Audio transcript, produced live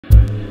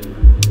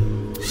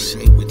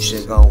Say what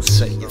you gon'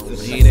 say.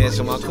 He ain't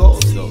answer my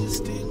calls though.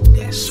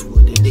 That's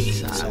what it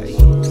is.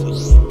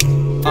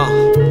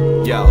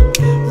 Yo,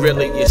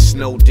 really it's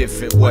no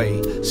different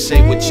way.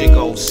 Say what you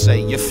gon'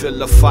 say. You feel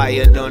the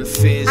fire done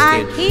fizz,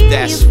 then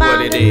that's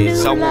what it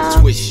is. I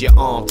won't twist your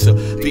arm to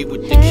be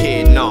with the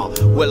kid, nah.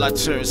 Will I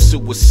turn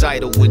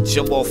suicidal and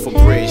jump off a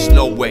bridge?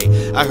 No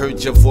way. I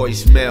heard your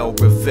voicemail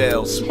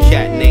reveal some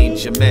cat named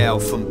Jamal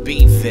from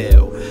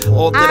Beeville.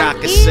 All that I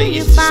can say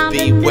is just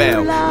be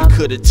well. You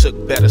could've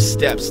took better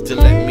steps to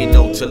let me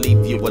know to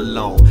leave you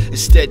alone.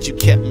 Instead you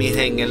kept me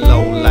hanging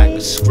low like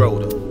a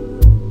scrotum.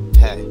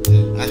 Hey,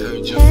 I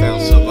heard you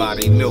found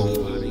somebody new.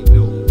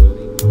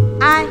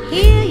 I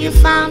hear you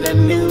found a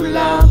new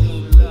love.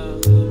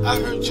 I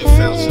heard you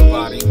found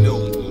somebody new.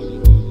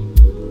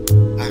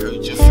 I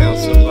heard you found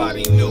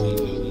somebody new.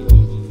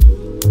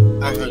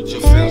 I heard you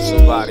found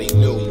somebody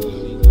new.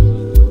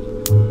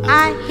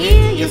 I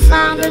hear you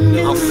found a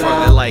new love. I'm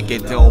frontin' like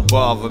it don't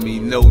bother me.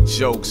 No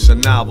jokes or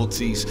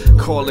novelties.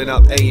 Calling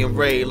up A and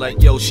Ray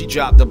like, yo, she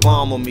dropped the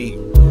bomb on me.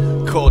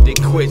 Called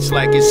it quits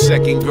like it's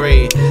second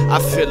grade. I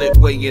feel it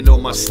weighing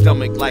on my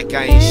stomach like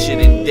I ain't shit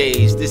in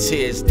days. This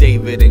here's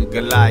David and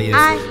Goliath,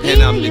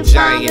 and I'm the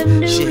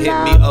giant. She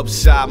hit me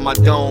upside my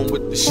dome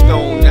with the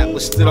stone that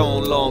was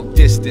thrown long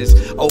distance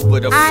over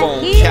the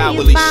phone.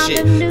 Cowardly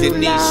shit.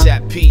 Denise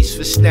at peace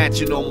for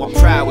snatching on my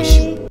prowess,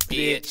 you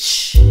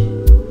bitch.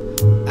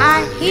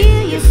 I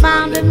hear you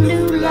found a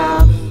new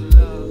love.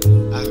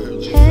 I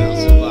heard you found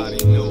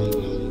somebody new.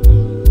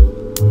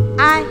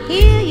 I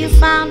hear you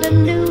found a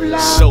new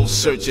love. So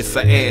searching for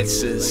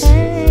answers.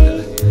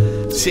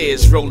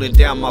 Tears rolling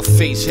down my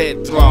face,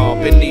 head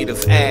throb in need of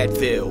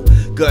Advil.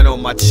 Gun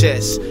on my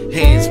chest,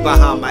 hands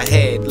behind my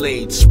head,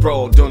 laid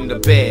sprawled on the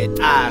bed,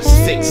 eyes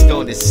fixed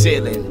on the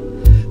ceiling.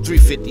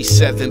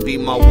 357 be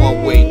my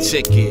one-way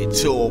ticket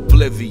to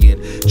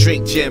oblivion.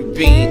 Drink Jim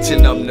Beam to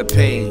numb the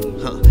pain.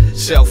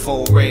 Cell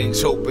phone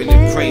rings, hoping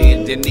and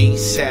praying.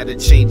 Denise had to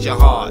change her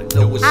heart.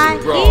 Know it's a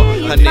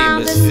broad, her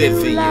name is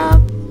Vivian.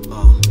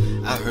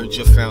 I heard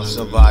you found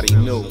somebody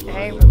new.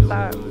 Hey, what's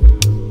up?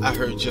 I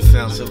heard you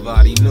found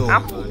somebody new.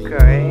 I'm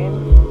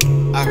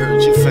good. I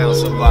heard you found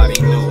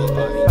somebody new.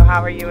 So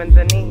how are you and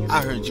Denise?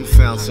 I heard you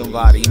found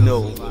somebody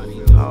new.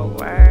 Oh,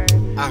 word.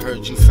 I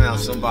heard you found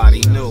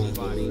somebody new.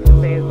 You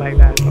say it like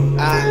that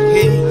sometimes. I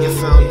hear you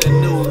found a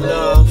new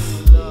love.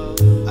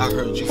 I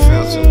heard you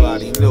found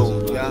somebody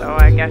new. So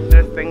I guess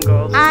you're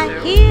single. I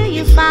hear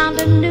you found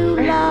a new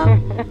love.